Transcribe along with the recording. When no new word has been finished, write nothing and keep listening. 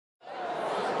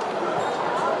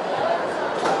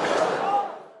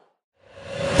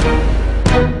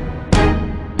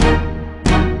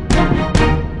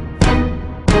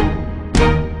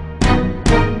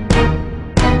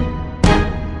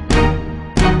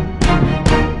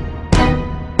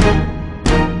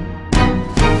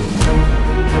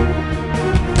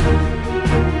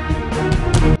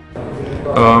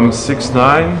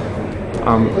6'9".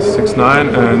 I'm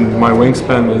 6'9", and my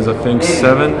wingspan is I think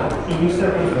 7.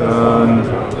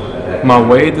 My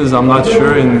weight is, I'm not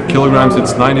sure, in kilograms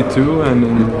it's 92,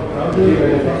 and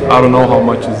I don't know how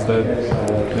much is that.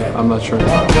 Yeah, I'm not sure.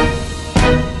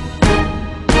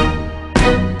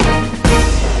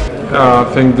 I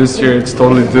think this year it's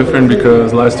totally different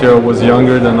because last year I was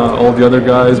younger than all the other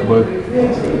guys, but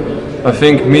I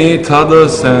think me,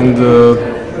 Tadas, and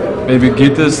maybe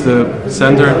Gitas, the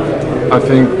center, I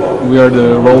think we are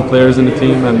the role players in the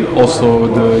team, and also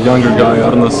the younger guy,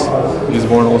 Arnoldas, he's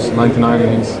born also 99,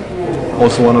 and he's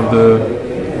also one of the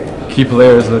key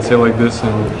players, let's say like this.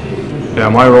 And yeah,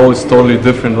 my role is totally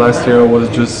different. Last year I was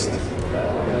just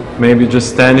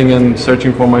standing and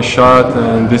searching for my shot,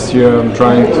 and this year I'm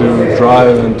trying to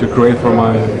drive and to create for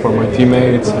my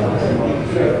teammates.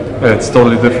 Yeah, it's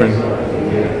totally different.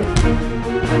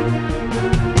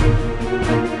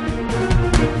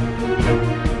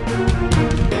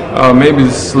 Maybe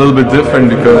it's a little bit different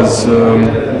because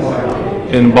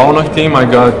in Baunach team I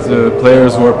got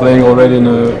players who are playing already in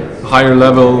a higher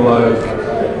level, like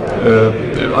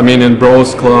in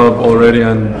Bros Club already,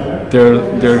 and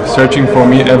they're searching for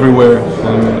me everywhere,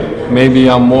 and maybe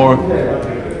I'm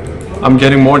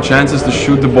getting more chances to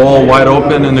shoot the ball wide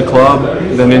open in the club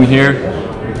than in here,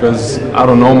 because I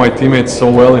don't know my teammates so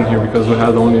well in here because we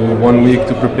had only 1 week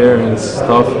to prepare and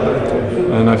stuff.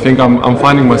 And I think I'm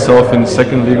finding myself in the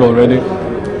second league already.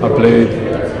 I played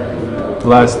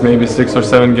last maybe 6 or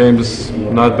 7 games,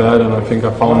 not bad, and I think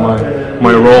I found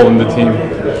my role in the team.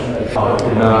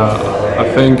 I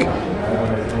think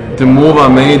the move I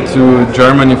made to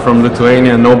Germany from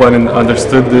Lithuania, nobody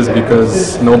understood this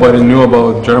because nobody knew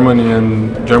about Germany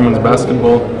and German's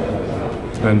basketball.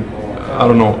 And I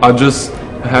don't know, I just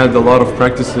had a lot of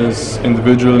practices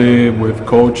individually with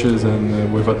coaches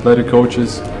and with athletic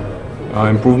coaches. I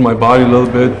improved my body a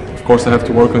little bit. Of course I have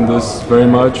to work on this very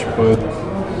much, but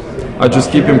I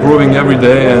just keep improving every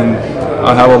day, and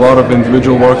I have a lot of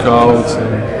individual workouts.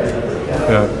 And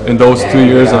yeah, in those 2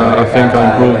 years I think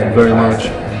I improved very much.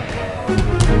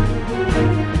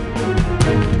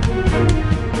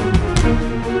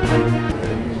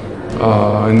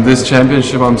 In this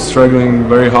championship I'm struggling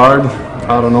very hard.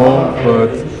 I don't know,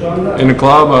 but in the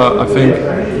club I think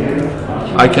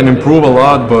I can improve a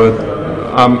lot, but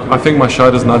I think my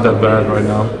shot is not that bad right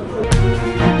now.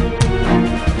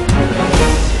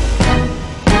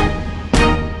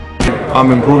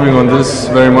 I'm improving on this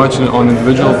very much on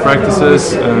individual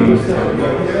practices, and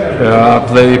I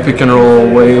play pick and roll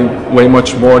way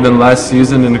much more than last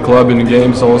season in the club, in the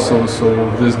games also,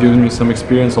 so this gives me some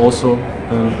experience also,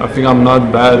 and I think I'm not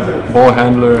bad ball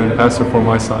handler and passer for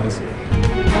my size.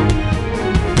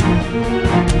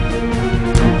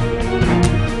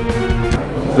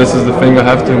 This is the thing I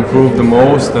have to improve the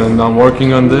most, and I'm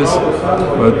working on this,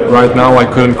 but right now I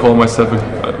couldn't call myself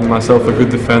a good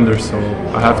defender, so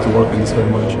I have to work on this very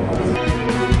much.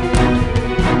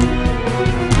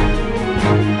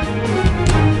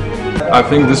 I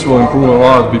think this will improve a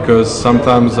lot because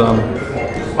sometimes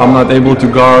I'm not able to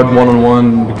guard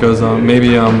one-on-one because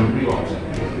maybe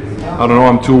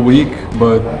I'm too weak,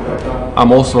 but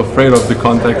I'm also afraid of the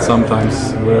contact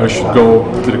sometimes, where I should go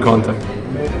to the contact.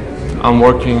 I'm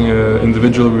working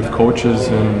individually with coaches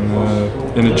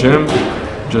in a gym,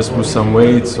 just with some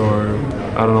weights, or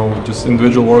I don't know, just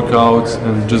individual workouts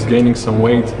and just gaining some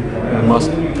weight and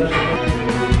muscle.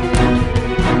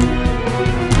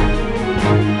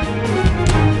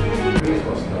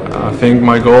 I think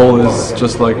my goal is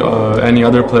just like any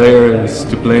other player, is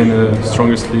to play in the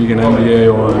strongest league in NBA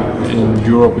or in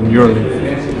Europe, in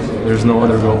EuroLeague. There's no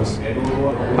other goals.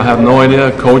 I have no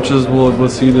idea. Coaches will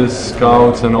see this,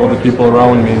 scouts and all the people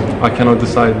around me. I cannot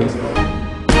decide this.